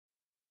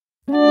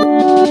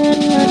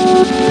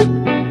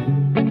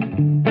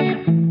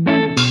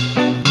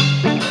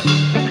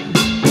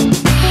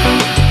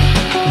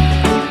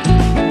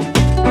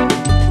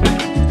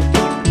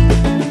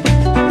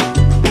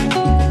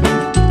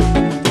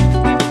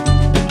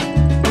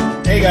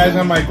Hey guys,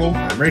 I'm Michael.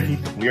 I'm Ricky.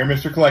 We are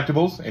Mr.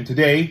 Collectibles, and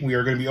today we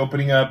are going to be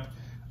opening up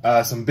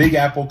some Big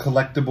Apple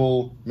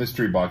collectible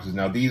mystery boxes.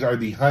 Now, these are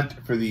the hunt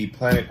for the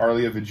Planet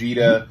Arlia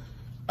Vegeta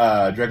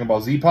Dragon Ball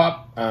Z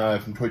pop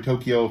from Toy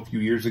Tokyo a few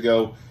years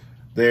ago.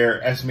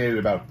 They're estimated at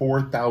about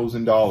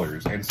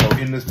 $4,000, and so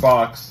in this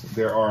box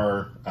there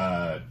are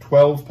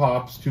 12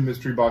 pops, 2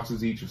 mystery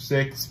boxes each of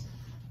 6.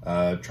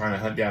 Trying to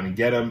hunt down and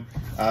get them.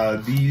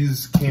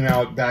 These came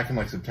out back in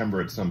like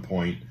September at some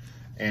point.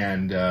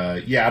 And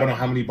yeah, I don't know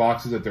how many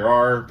boxes that there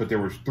are, but there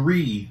were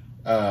 3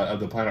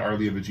 of the Planet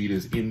Arlia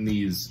Vegetas in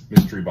these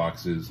mystery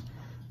boxes.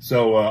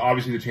 So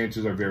obviously the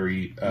chances are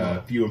very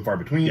few and far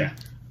between. Yeah.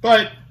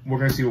 But we're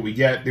going to see what we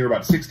get. They were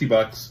about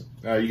 $60.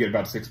 You get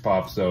about 6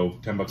 pops, so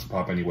 $10 a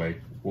pop anyway.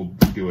 We'll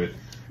do it.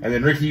 And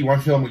then Ricky, why don't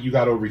you tell them what you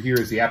got over here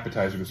as the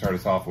appetizer to start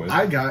us off with?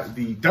 I got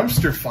the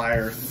Dumpster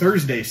Fire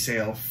Thursday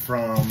sale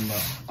from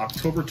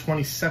October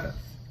 27th.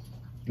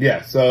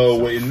 Yeah,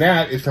 so in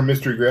that is from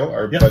Mystery Grail,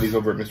 our buddies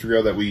over at Mystery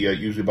Grail that we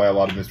usually buy a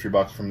lot of mystery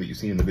boxes from that you've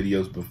seen in the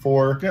videos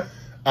before. Yep.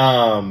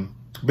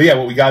 But yeah,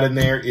 what we got in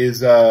there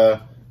is you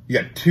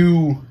got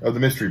 2 of the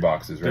mystery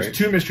boxes, right? There's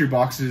 2 mystery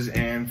boxes,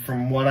 and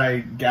from what I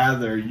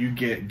gather, you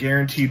get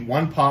guaranteed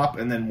 1 pop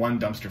and then 1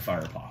 Dumpster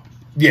Fire pop.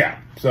 Yeah,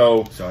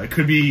 so it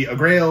could be a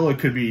Grail, it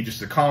could be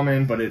just a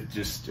common, but it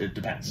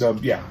depends. So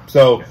yeah,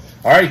 so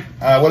all right,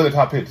 what are the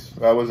top hits?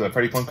 Was it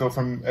Freddy Funko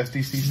from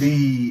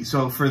SDCC?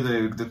 So for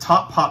the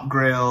top pop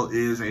Grail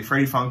is a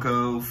Freddy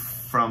Funko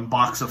from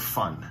Box of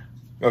Fun.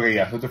 Okay,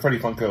 yeah, so it's a Freddy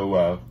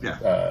Funko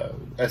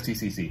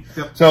SDCC.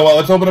 Yep. So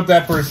let's open up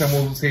that first, and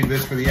we'll save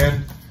this for the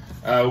end.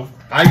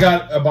 I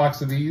got a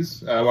box of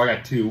these. Well, I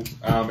got 2,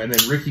 and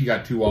then Ricky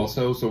got 2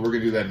 also. So we're gonna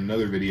do that in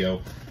another video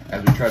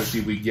as we try to see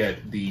if we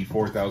get the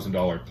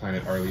 $4,000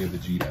 Planet Arlia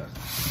Vegeta.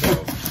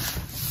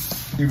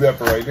 So do that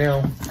for right now.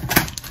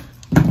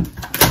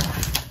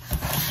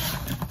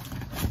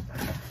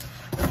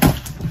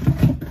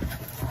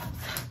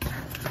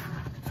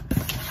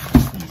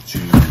 You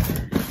choose.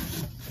 There you go.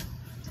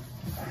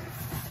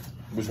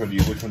 Which one do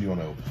you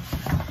want to open?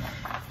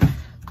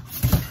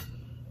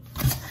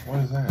 What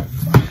is that?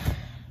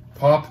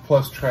 Pop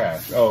plus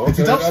trash. Oh,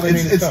 okay.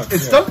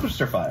 It's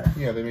Dumpster Fire.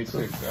 Yeah, they made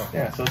 6. Oh.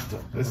 Yeah, so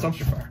it's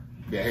Dumpster Fire.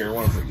 Yeah,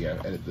 here,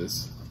 edit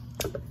this.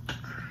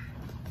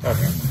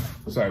 Okay,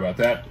 sorry about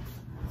that.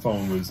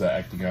 Phone was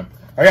acting up.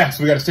 Oh yeah,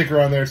 so we got a sticker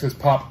on there that says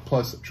pop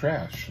plus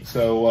trash.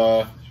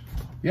 So,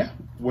 yeah,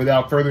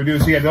 without further ado,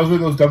 so yeah, those are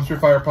those Dumpster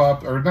Fire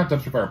pops, or not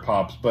Dumpster Fire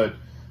pops, but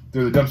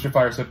they're the Dumpster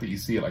Fire stuff that you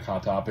see at like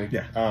Hot Topic.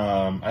 Yeah.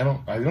 I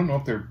don't know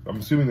if they're,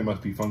 I'm assuming they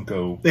must be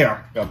Funko. They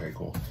are. Okay,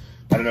 cool.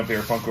 I don't know if they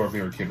were Funko or if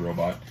they were Kid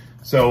Robot.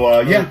 So,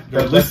 yeah.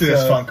 They're listed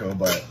as Funko,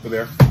 but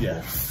they're there? Yeah.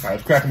 All right,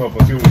 let's crack them open.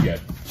 Let's see what we get.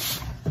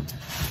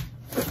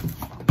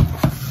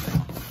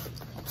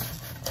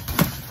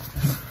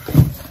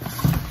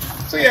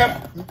 So,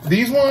 yeah,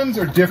 these ones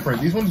are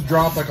different. These ones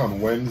drop, like, on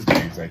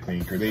Wednesdays, I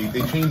think. Or they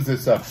changed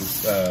this up.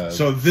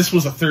 So this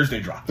was a Thursday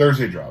drop.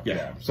 Thursday drop,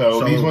 yeah.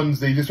 So these ones,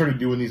 they just started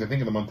doing these, I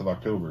think, in the month of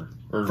October.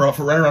 For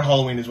right around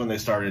Halloween is when they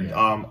started.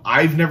 Yeah.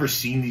 I've never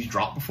seen these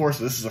drop before,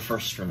 so this is a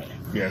first for me.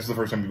 Yeah, this is the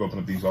first time we've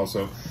opened up these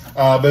also.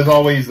 But as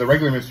always, the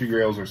regular Mystery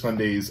Grails are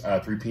Sundays,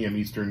 3 p.m.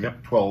 Eastern,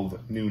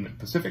 12 noon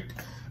Pacific.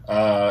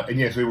 And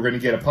yeah, so we're going to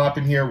get a pop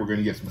in here, we're going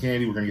to get some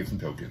candy, we're going to get some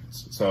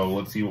tokens. So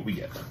let's see what we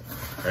get.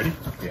 Ready?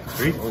 Yeah.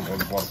 3. Oh,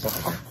 there's a lot of stuff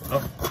in here. Oh,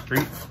 3,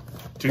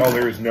 2. Oh,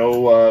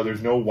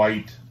 there's no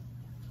white.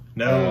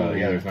 No.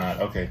 Yeah, there's not.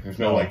 Okay, there's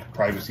no like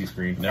privacy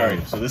screen. No. All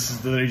right. So this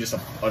is literally just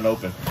an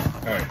open.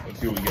 All right, let's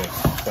see what we get.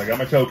 So I got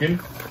my token.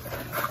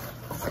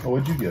 Oh,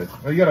 what'd you get?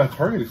 Oh, you got a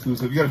Target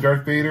exclusive. You got a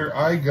Darth Vader.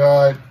 I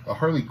got a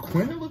Harley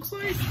Quinn, it looks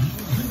like.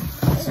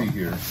 Let's see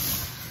here.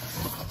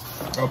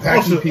 Oh,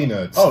 packing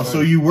peanuts. Oh,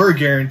 so you were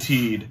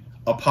guaranteed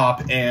a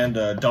pop and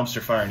a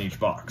Dumpster Fire in each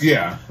box.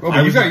 Yeah. Oh,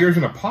 but you got yours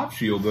in a pop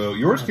shield, though.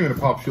 Yours came in a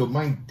pop shield.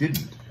 Mine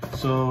didn't.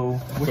 So,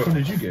 which one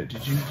did you get?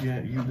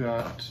 You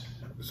got...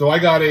 So I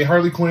got a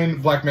Harley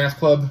Quinn Black Mask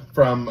Club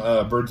from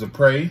Birds of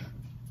Prey.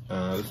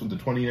 This one's the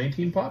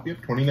 2019 pop. Yep,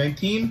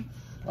 2019.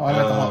 Oh,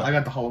 I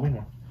got the Halloween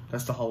one.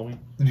 That's the Halloween.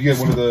 Did you get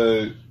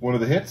one of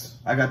the hits?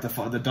 I got the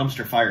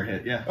Dumpster Fire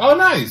hit. Yeah. Oh,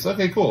 nice.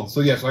 Okay, cool.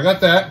 So yeah, so I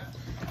got that.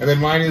 And then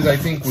mine is, I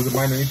think, was it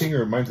mine anything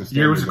or mine's a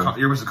standard?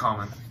 Yours was a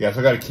common. Yeah, so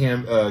I got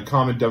a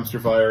common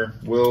Dumpster Fire.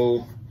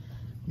 We'll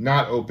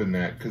not open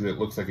that because it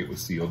looks like it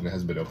was sealed and it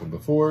hasn't been opened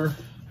before.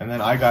 And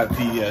then I got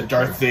the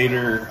Darth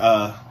Vader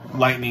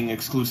Lightning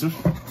exclusive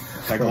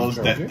that glows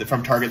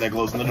from Target that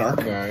glows in the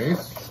dark.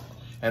 Nice.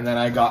 And then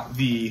I got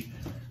the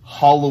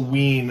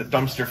Halloween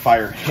Dumpster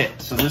Fire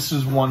hit. So this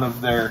is one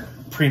of their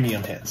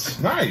premium hits.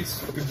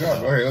 Nice. Good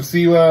job. All right, let's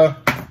see.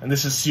 And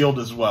this is sealed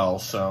as well.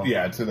 So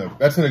yeah, that's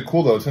in a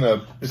cool though. It's in a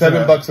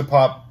 $7 a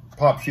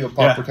pop shield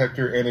pop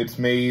protector, and it's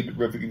made.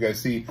 If you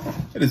guys see,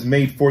 it is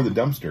made for the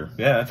dumpster.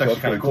 Yeah, that's actually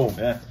kind of cool.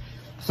 Yeah.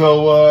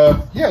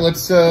 So yeah,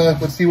 let's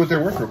see what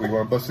they're worth. We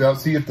want to bust it out,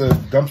 see if the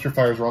Dumpster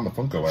Fires are on the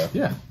Funko app.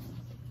 Yeah.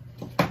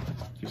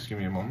 Just give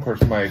me a moment. Of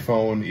course, my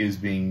phone is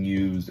being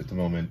used at the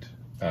moment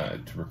to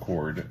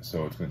record,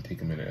 so it's going to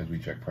take a minute as we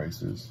check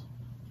prices.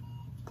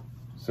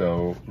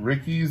 So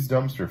Ricky's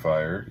dumpster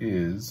fire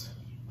is.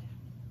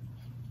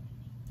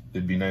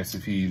 It'd be nice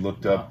if he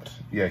looked up.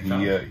 Yeah,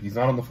 he's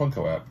not on the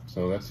Funko app,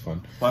 so that's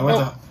fun. Well, I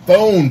went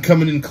phone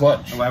coming in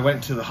clutch. I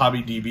went to the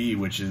Hobby DB,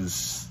 which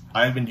is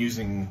I've been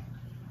using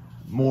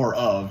more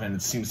of, and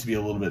it seems to be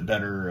a little bit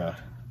better.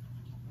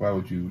 Why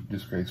would you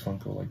disgrace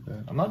Funko like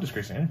that? I'm not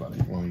disgracing anybody.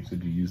 Well, you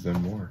said you use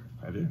them more.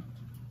 I do.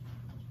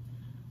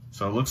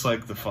 So it looks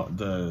like the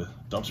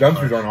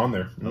dumpsters aren't on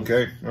there. Nope.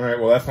 Okay, all right.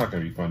 Well, that's not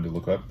going to be fun to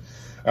look up.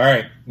 All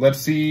right, let's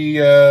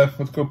see.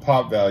 Let's go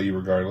pop value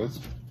regardless.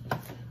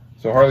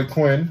 So Harley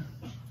Quinn.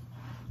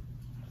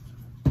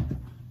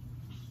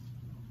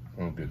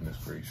 Oh, goodness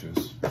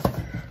gracious.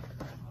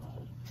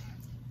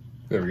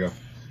 There we go.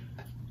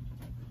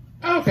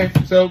 Okay,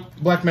 so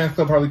Black Mask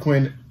Club Harley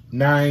Quinn,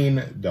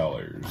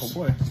 $9. Oh,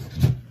 boy.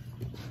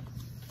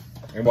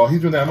 And while he's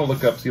doing that, I'm going to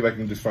look up, see if I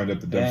can just find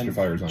out the dumpster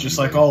fires on just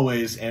eBay. like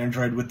always,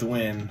 Android with the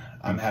win.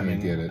 I'm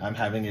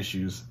having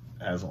issues,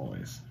 as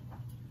always.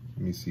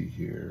 Let me see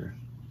here.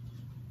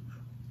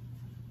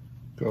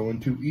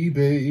 Going to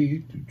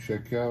eBay to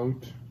check out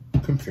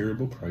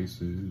comparable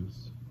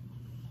prices.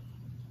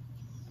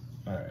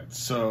 Alright,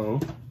 so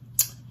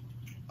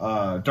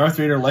Darth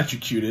Vader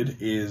Electrocuted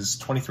is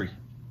 $23.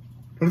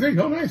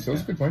 $23? Oh, nice. That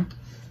was a good one.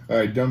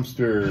 Alright,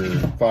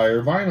 dumpster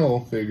fire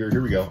vinyl figure.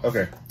 Here we go.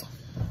 Okay.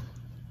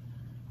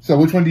 So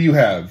which one do you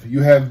have?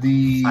 You have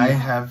the... I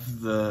have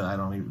the... I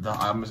don't even...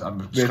 I'm just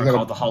going to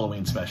call it the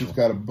Halloween special. It's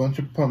got a bunch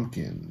of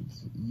pumpkins.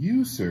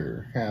 You,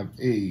 sir, have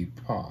a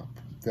pop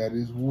that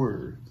is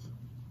worth...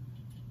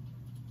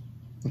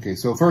 Okay,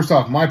 so first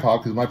off, my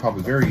pop, because my pop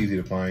is very easy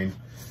to find,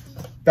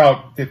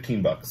 about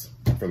 $15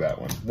 for that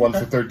one. One's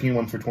for 13,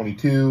 one's for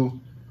 22.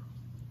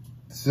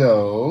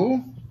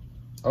 So,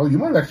 oh, you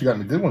might have actually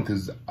gotten a good one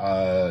because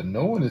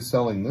no one is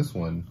selling this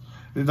one.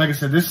 Like I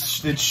said,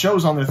 it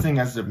shows on their thing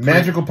as the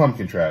Magical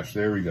Pumpkin Trash.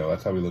 There we go.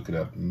 That's how we look it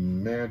up.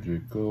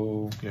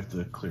 Magical. You have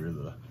to clear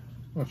the.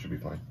 That should be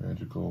fine.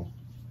 Magical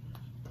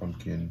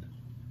Pumpkin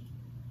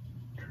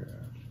Trash.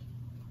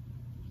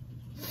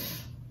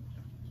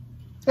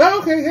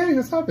 Oh, okay, hey,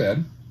 that's not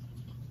bad.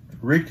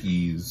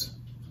 Ricky's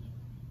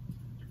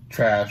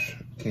trash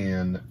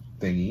can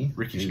thingy.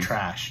 Ricky's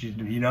trash.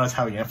 You notice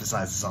how he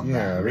emphasizes on that.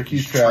 Yeah,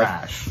 Ricky's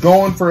trash.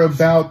 Going for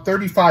about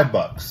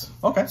 $35.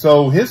 Okay.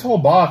 So his whole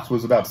box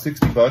was about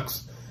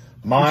 $60.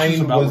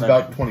 Mine was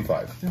about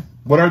 $25. Yeah.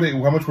 What are they?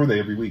 How much were they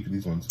every week?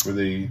 These ones were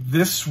they?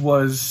 This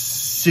was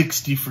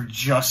 $60 for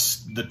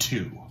just the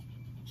two.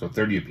 So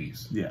 30 a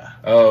piece. Yeah.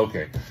 Oh,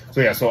 okay.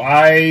 So yeah, so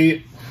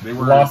I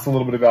lost a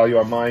little bit of value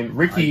on mine.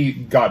 Ricky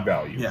got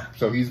value. Yeah.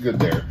 So he's good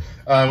there.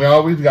 We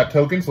always got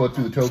tokens, so let's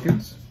do the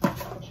tokens.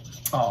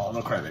 Oh,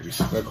 no crybabies.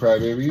 No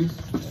crybabies.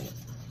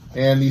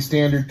 And the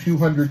standard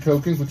 200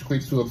 tokens, which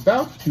equates to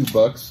about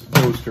 $2,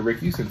 goes to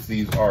Ricky, since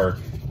these are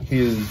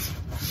his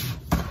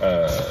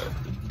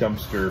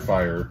dumpster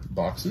fire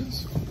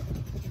boxes.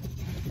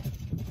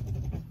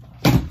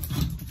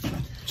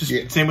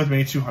 Same with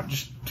me, 200.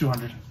 Just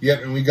 200.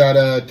 Yep, and we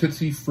got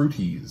Tootsie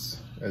Fruities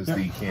as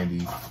the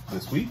candy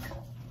this week.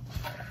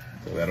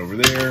 Throw that over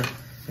there.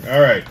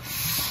 All right.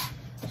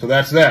 So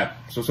that's that.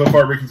 So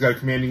far, Ricky's got a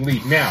commanding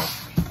lead. Now,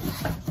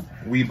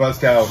 we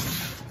bust out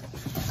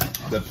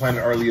the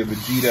Planet Arlia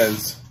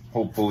Vegetas,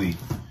 hopefully.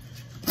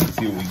 Let's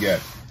see what we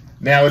get.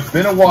 Now, it's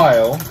been a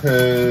while,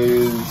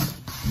 because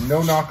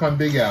no knock on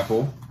Big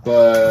Apple,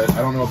 but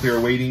I don't know if they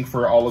were waiting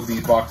for all of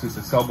these boxes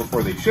to sell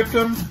before they shipped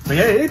them. But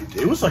yeah,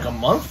 it was like a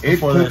month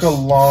before this. It took a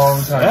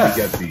long time to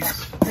get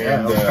these.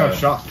 And, I was kind of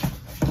shocked.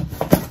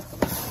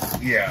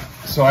 Yeah,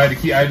 so I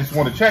just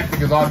want to check,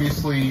 because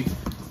obviously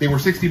they were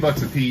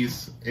 $60 a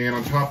piece, and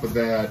on top of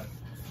that,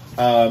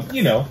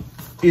 you know,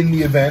 in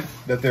the event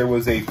that there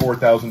was a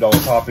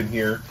 $4,000 pop in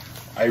here,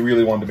 I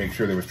really wanted to make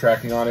sure there was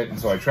tracking on it, and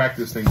so I tracked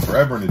this thing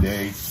forever and a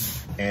day,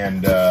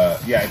 and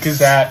yeah,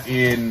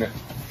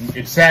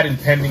 it sat in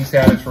pending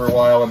status for a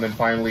while, and then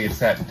finally it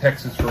sat in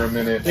Texas for a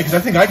minute. Yeah, because I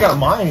think I got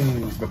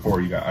mine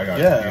before you got.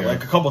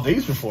 Like a couple of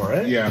days before,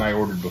 right? Yeah, and I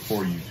ordered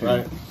before you too.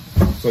 Right.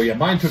 So yeah,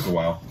 mine took a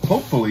while.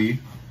 Hopefully,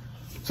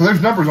 so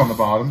there's numbers on the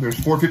bottom. There's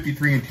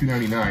 453 and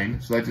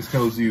 299. So that just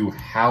tells you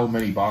how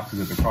many boxes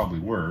that there probably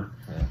were.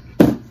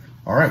 Yeah.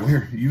 All right, well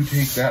here, you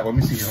take that. Let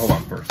me see here. Hold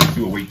on first. Let's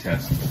do a weight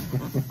test.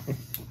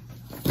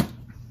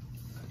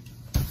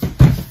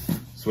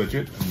 Switch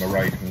it in the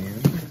right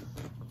hand.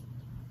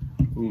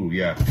 Ooh,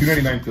 yeah.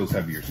 299 feels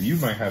heavier, so you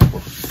might have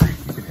 453.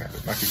 You can have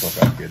it. Knock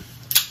yourself out, kid.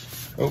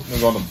 Oh,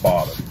 they're on the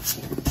bottom.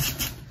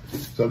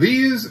 So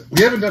these,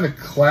 we haven't done a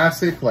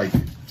classic, like,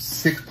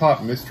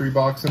 6-pop mystery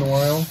box in a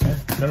while.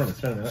 No,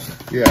 it's been a minute.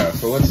 Yeah,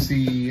 so let's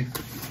see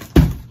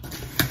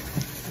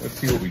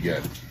what we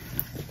get.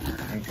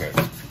 Okay.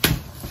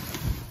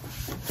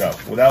 So,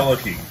 without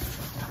looking.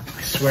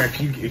 I swear,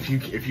 if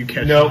you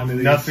catch one of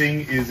these.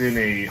 Nothing is in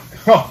a...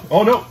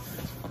 Oh, no!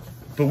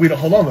 But we don't.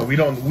 Hold on, though. We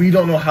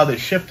don't know how they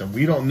shipped them.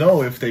 We don't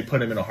know if they put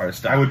them in a hard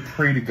stack. I would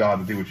pray to God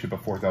that they would ship a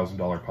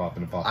 $4,000 pop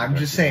in a box. I'm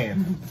just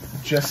saying.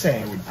 Just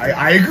saying.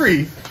 I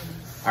agree.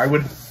 I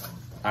would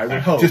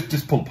hope.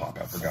 Just pull a pop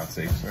out, for God's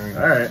sake.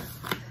 All right.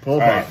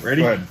 Pull a pop.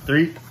 Ready? Go ahead.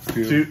 3,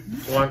 2,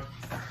 1.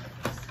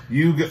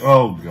 You go,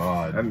 oh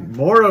god. And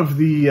more of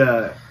the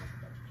oh,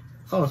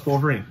 it's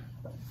Wolverine.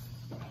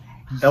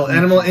 El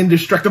Animal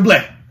Indestructible.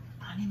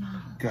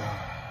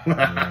 God.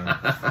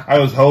 I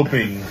was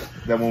hoping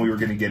that when we were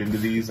going to get into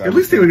these, At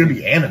least they were going to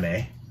be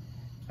anime.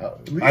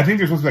 I think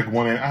there's supposed to be like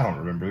one. I don't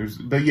remember.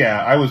 But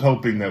yeah, I was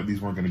hoping that these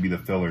weren't going to be the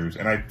fillers,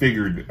 and I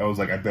figured I was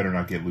like, I better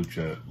not get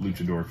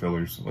luchador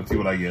fillers. Let's see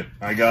what I get.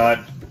 I got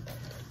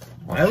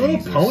My Little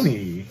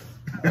Pony.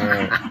 All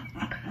right.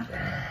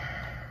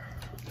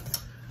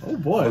 Oh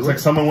boy! Looks like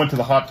someone went to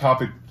the Hot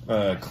Topic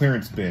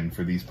clearance bin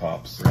for these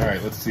pops. All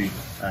right, let's see.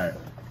 All right.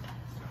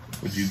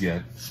 What'd you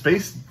get?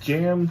 Space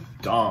Jam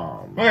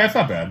Dom. Oh yeah, it's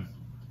not bad.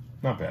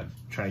 Not bad.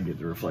 Try and get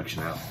the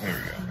reflection out. There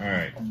we go. All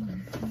right.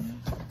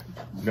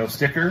 No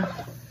sticker.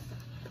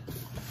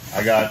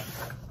 I got.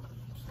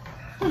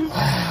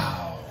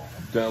 Wow.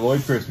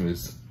 Lloyd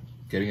Christmas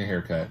getting a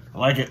haircut. I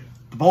like it.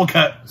 The bowl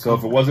cut. So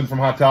if it wasn't from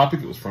Hot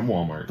Topic, it was from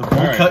Walmart. The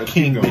bowl cut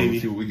king, baby.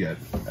 Let's see what we get.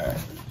 All right.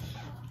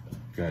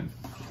 Good.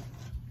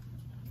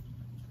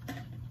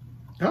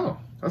 Oh,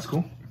 that's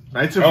cool.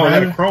 Knights of I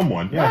Ren. got a chrome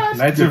one. Yeah,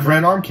 Knights of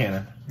Ren arm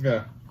cannon.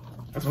 Yeah.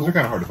 That's Those cool. are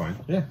kind of hard to find.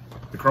 Yeah,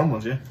 the chrome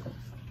ones, yeah.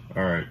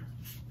 All right.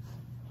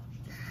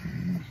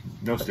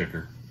 No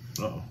sticker.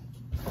 Uh-oh.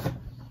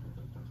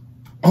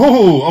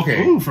 Oh,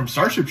 okay. Ooh, from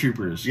Starship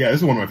Troopers. Yeah,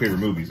 this is one of my favorite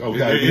movies. Oh,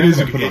 It is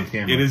a put it on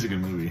camera. It is a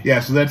good movie. Yeah,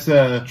 so that's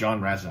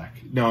John Razak.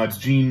 no, it's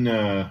Gene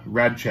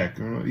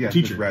Radchek. Yeah,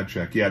 Teacher. it's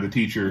Radchek. Yeah, the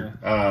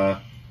teacher.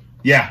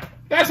 Yeah,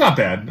 that's not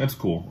bad. That's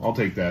cool. I'll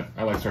take that.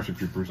 I like Starship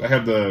Troopers. I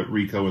have the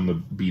Rico and the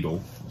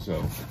Beetle,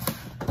 so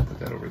put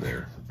that over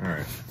there. All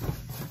right.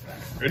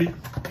 Ready?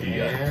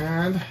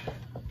 Yeah. And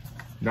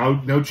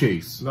No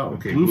chase. no.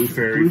 Okay. Blue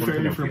Fairy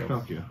Fairy from from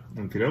Pinocchio.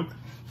 Okie-doke.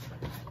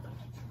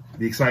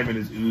 The excitement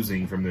is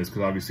oozing from this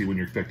because obviously when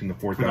you're expecting the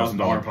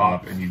 $4,000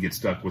 pop and you get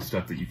stuck with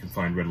stuff that you can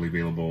find readily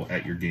available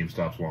at your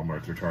GameStops,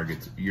 Walmarts, or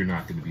Targets, you're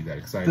not going to be that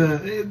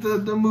excited.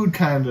 The mood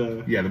kind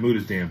of Yeah, the mood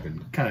is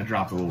dampened.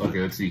 dropped a little Okay,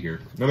 bit. let's see here.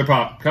 Another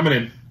pop coming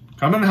in.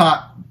 Coming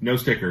hot. No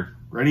sticker.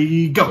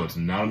 Ready, So go. it's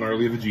not an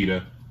Arlia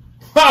Vegeta.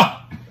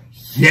 Ha!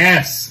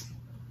 Yes!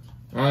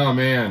 Oh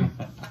man.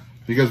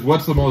 Because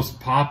what's the most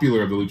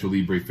popular of the Lucha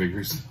Libre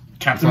figures?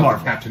 Captain It's not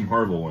Marvel. the Captain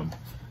Marvel one.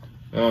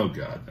 Oh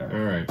god.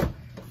 Alright.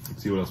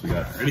 Let's see what else we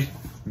got. Ready?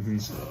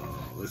 So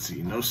let's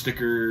see. No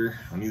sticker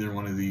on either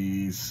one of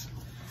these.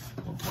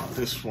 We'll pop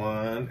this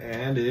one,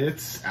 and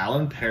it's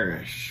Alan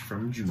Parrish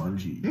from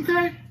Jumanji.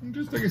 Okay.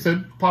 Just like I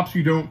said, pops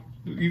you don't.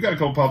 You got a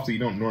couple pops that you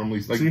don't normally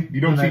like. See? You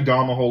don't see Okay.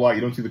 Dom a whole lot.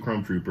 You don't see the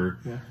Chrome Trooper.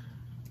 Yeah.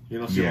 You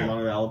don't see Yeah. a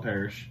lot of Alan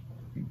Parrish.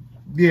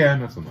 Yeah,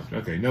 not so much.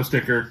 Okay, no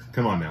sticker.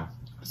 Come on now.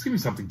 Just give me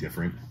something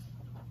different.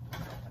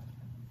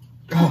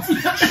 Oh,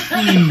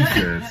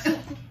 Jesus.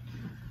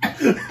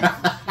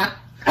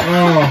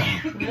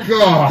 Oh,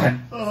 God.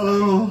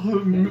 Oh,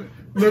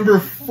 number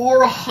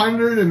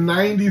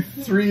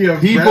 493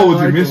 of People Brett with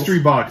your Michaels. mystery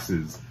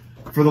boxes,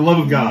 for the love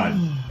of God,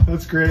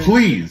 That's great.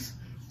 please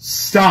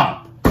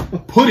stop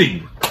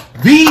putting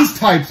these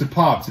types of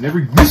pops in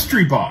every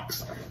mystery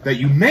box that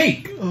you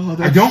make. Oh, I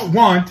that's- don't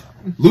want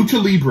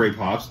Lucha Libre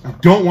pops. I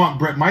don't want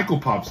Brett Michael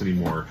pops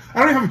anymore. I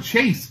don't even have a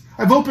chase.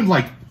 I've opened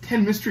like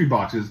 10 mystery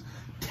boxes,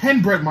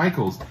 10 Brett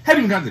Michaels.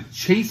 Haven't even gotten the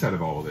chase out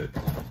of all of it.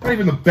 Not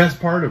even the best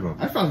part of them.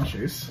 I found a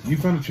chase. You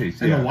found a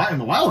chase, In yeah.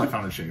 the wild, I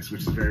found a chase,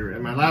 which is very rare.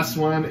 And my last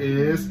one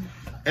is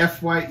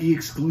FYE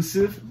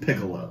exclusive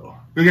Piccolo.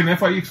 You get an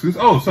FIE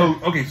exclusive? Oh, so,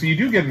 okay, so you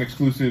do get an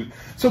exclusive.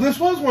 So this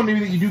was one maybe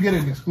that you do get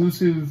an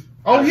exclusive.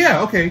 Oh,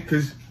 yeah, okay.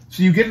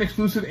 So you get an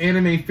exclusive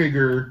anime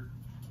figure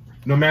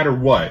no matter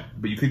what,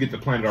 but you could get the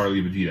Planet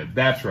Arlia Vegeta.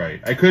 That's right.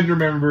 I couldn't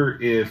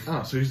remember if.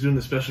 Oh, so he's doing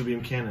the special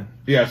beam cannon.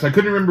 Yeah, so I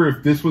couldn't remember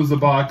if this was the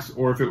box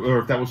or if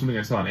that was something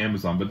I saw on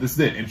Amazon, but this is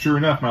it. And sure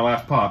enough, my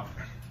last pop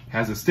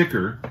has a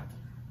sticker.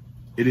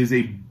 It is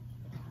a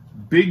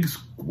big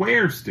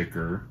square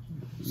sticker,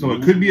 so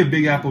it could be a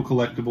Big Apple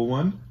collectible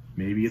one.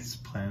 Maybe it's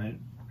Planet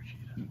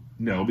Vegeta.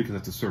 No, because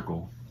that's a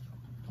circle.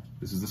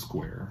 This is the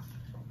square.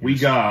 We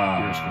Here's a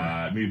got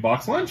square. maybe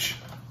box lunch.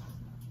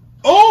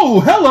 Oh,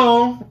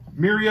 hello,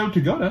 Mirio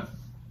Togata.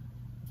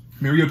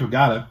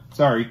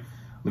 Sorry,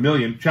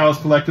 Lemillion Chalice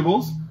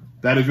Collectibles.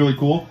 That is really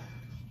cool.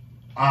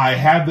 I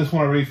have this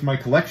one already for my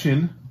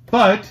collection,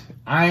 but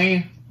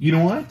you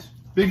know what,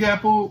 Big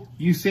Apple,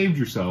 you saved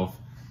yourself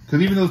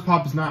because even though this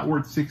pop is not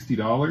worth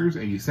 $60,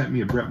 and you sent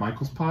me a Brett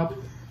Michaels pop,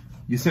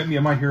 you sent me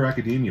a My Hero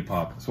Academia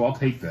pop, so I'll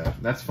take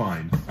that. That's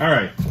fine. All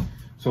right.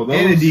 So those.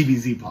 And a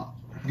DBZ pop.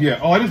 Yeah.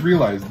 Oh, I just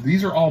realized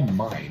these are all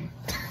mine.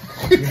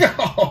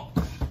 Oh.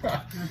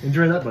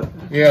 Enjoy that, bud.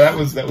 Yeah, that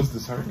was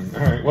disheartening.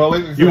 All right. Well,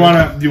 Do you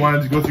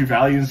want to go through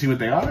values and see what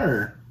they are?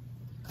 Or?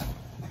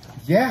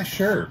 Yeah,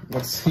 sure.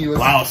 Let's see.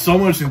 Wow, so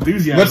much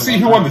enthusiasm. Let's see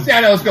who won this.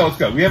 Yeah, no, let's go. Let's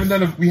go. We haven't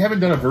done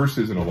a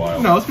versus in a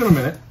while. No, it's been a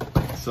minute.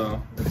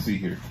 So Let's see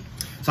here.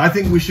 I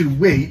think we should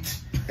wait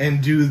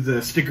and do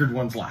the stickered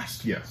ones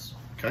last. Yes.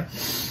 Okay.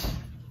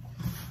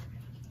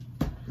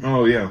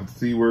 Oh yeah. Let's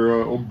see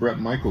where old Brett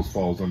Michaels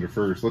falls under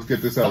first. Let's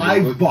get this out.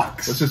 $5.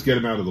 Let's just get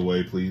him out of the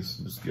way, please.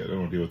 I don't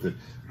want to deal with it.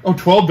 Oh,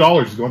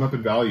 $12 is going up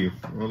in value.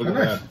 Oh, look at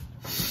nice.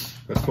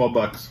 that. That's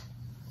 $12.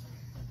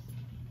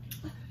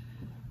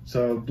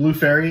 So Blue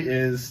Fairy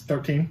is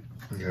 13.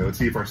 Okay, let's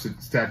see if our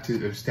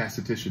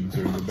statisticians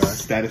are in the back.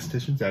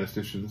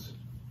 Statisticians.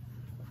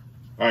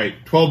 All right,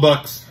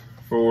 $12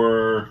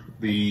 for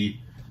the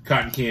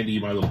cotton candy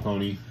My Little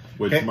Pony,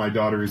 which my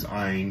daughter is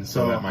eyeing,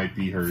 so that might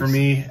be hers. For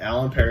me,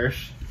 Alan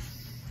Parrish.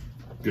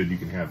 Good, you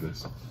can have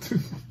this.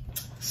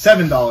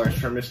 $7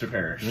 for Mr.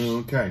 Parrish.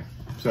 Okay.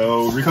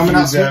 So Ricky coming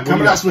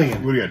out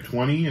swinging. What do you got?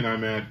 20, and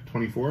I'm at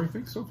 24, I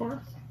think, so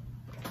far.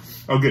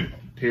 Oh, good.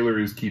 Taylor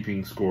is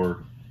keeping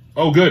score.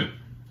 Oh, good.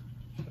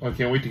 I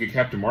can't wait to get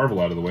Captain Marvel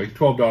out of the way.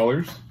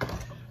 $12.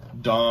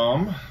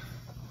 Dom.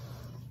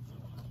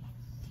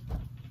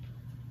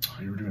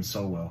 Oh, you were doing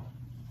so well.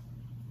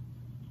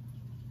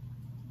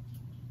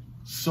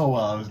 So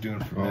well I was doing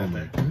for a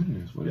minute. Oh, my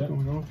goodness. What is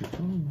going on with your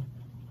phone?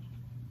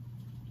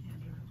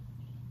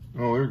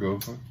 Oh, there we go.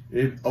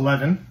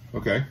 11.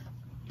 Okay.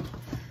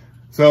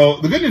 So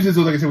the good news is,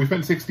 like I said, we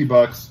spent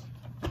 $60.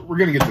 We're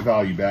gonna get the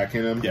value back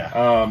in them.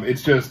 Yeah.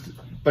 It's just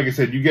like I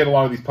said, you get a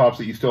lot of these pops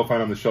that you still find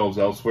on the shelves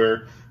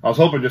elsewhere. I was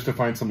hoping just to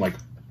find some I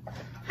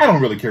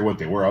don't really care what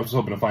they were. I was just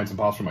hoping to find some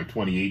pops from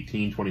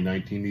 2018,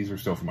 2019. These are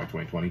still from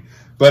 2020.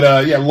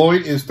 But yeah,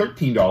 Lloyd is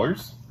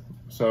 $13.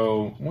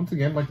 So once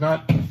again,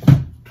 not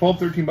 $12,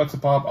 $13 a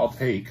pop. I'll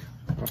take.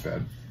 Not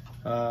bad.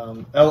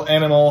 El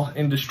Animal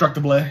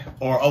Indestructible,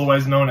 or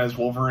otherwise known as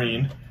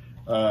Wolverine,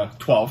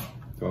 12.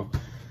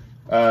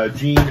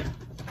 Gene,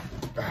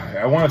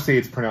 I want to say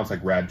it's pronounced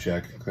like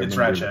Radcheck. It's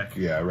Radcheck.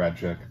 Yeah,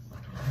 Radcheck.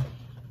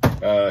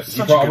 I'm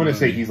going to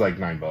say he's like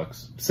 $9.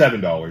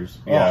 $7.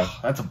 Yeah. Oh,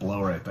 that's a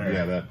blow right there.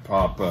 Yeah, that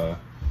pop,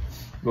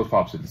 those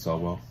pops didn't sell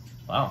well.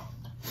 Wow.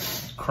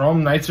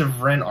 Chrome Knights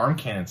of Ren arm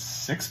cannon,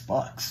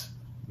 $6.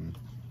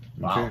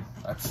 Wow. Okay.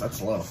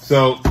 That's low.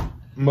 So,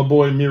 my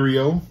boy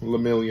Mirio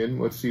Lemillion,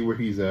 let's see where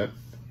he's at.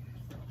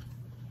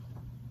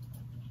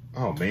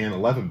 Oh man,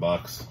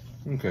 $11.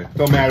 Okay.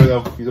 Don't matter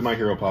though. He's a My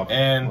Hero pop.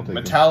 And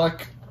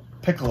Metallic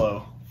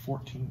Piccolo,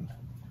 14.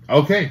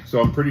 Okay, so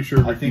I'm pretty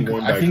sure Ricky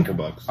won by a couple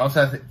bucks. I was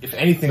if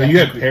anything, so you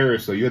had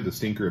Paris, so you had the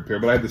stinker of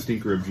Paris, but I had the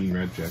stinker of Gene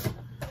Radcheck.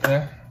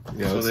 Yeah.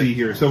 Yeah. So let's see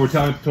here. So we're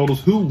telling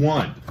totals. Who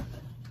won?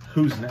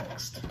 Who's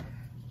next?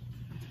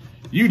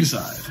 You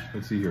decide.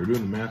 Let's see here. We're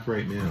doing the math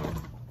right now.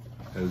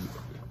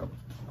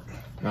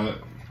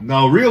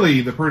 Now,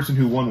 really, the person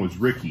who won was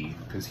Ricky,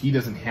 because he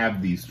doesn't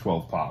have these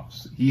 12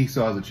 pops. He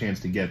still has a chance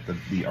to get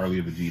the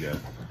Arlia Vegeta.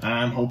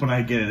 I'm hoping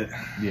I get it.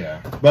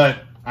 Yeah,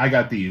 but I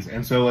got these.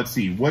 And so let's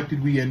see. What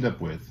did we end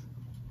up with?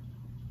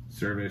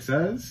 Survey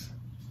says...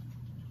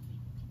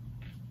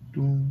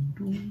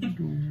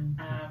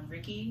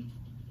 Ricky,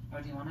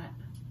 or do you want it?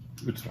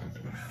 It's fine.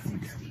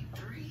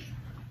 63.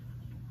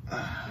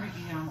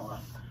 Ricky on the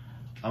left.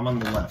 I'm on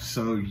the left,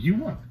 so you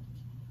won.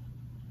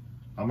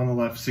 I'm on the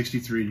left,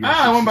 63.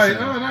 I won by,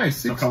 nice.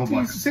 So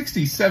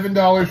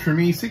 $67 for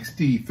me,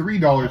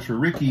 $63 for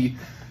Ricky.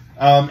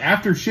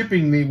 After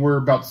shipping, they were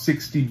about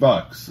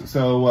 $60.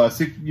 So,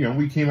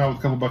 we came out with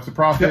a couple bucks of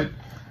profit. Yep.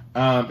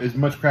 As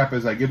much crap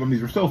as I give them,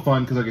 these were still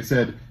fun, because like I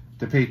said,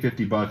 to pay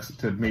 $50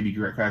 to maybe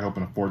crack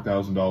open a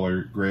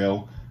 $4,000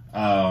 Grail.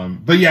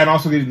 But yeah, and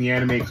also getting the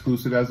anime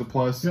exclusive as a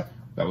plus. Yep.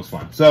 That was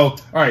fun. So, all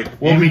right.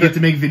 Well, we get to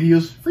make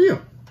videos for you.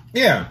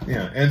 Yeah.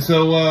 And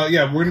so,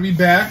 we're going to be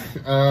back,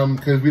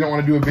 because we don't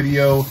want to do a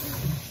video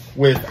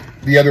with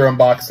the other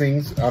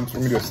unboxings. So we're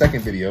going to do a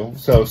second video.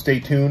 So stay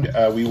tuned.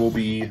 We will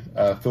be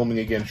filming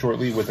again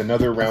shortly with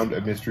another round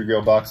of Mystery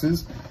Grail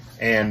boxes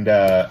and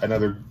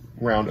another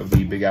round of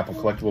the Big Apple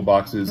collectible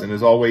boxes. And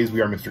as always, we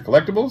are Mr.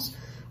 Collectibles.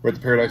 We're at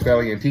the Paradise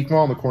Valley Antique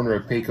Mall on the corner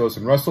of Pecos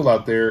and Russell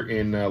out there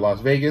in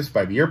Las Vegas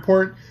by the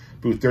airport.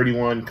 Booth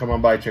 31. Come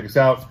on by, check us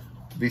out.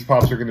 These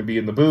pops are going to be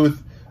in the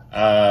booth.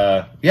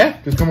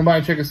 Just come on by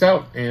and check us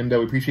out. And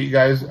we appreciate you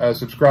guys.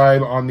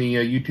 Subscribe on the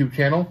YouTube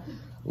channel.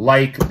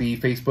 Like the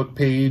Facebook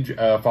page.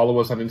 Follow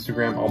us on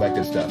Instagram. All that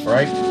good stuff. All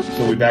right?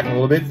 So we'll be back in a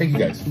little bit. Thank you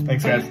guys.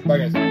 Thanks, guys. Bye,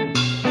 guys.